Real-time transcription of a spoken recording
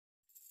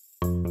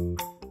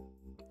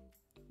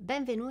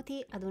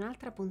Benvenuti ad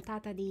un'altra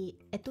puntata di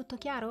È tutto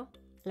chiaro?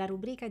 La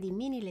rubrica di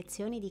mini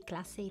lezioni di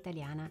classe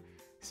italiana.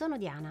 Sono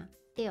Diana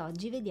e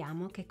oggi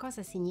vediamo che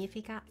cosa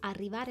significa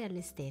arrivare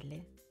alle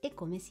stelle e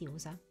come si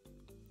usa.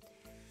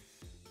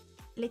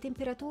 Le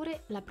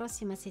temperature la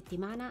prossima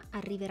settimana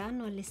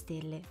arriveranno alle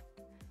stelle.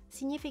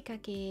 Significa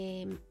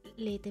che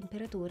le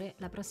temperature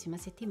la prossima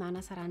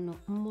settimana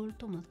saranno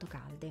molto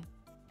calde.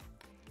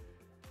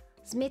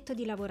 Smetto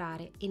di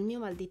lavorare, il mio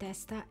mal di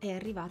testa è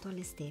arrivato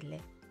alle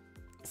stelle.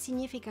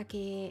 Significa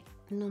che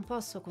non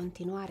posso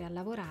continuare a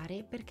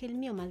lavorare perché il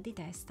mio mal di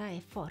testa è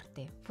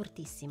forte,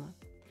 fortissimo.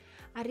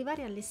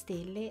 Arrivare alle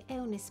stelle è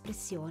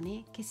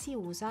un'espressione che si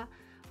usa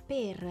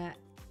per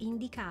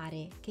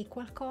indicare che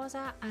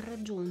qualcosa ha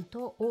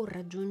raggiunto o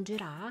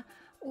raggiungerà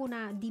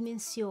una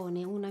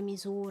dimensione, una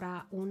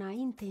misura, una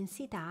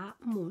intensità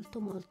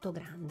molto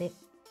grande.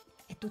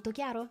 È tutto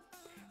chiaro?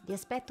 Vi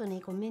aspetto nei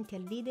commenti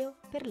al video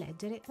per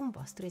leggere un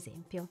vostro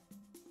esempio.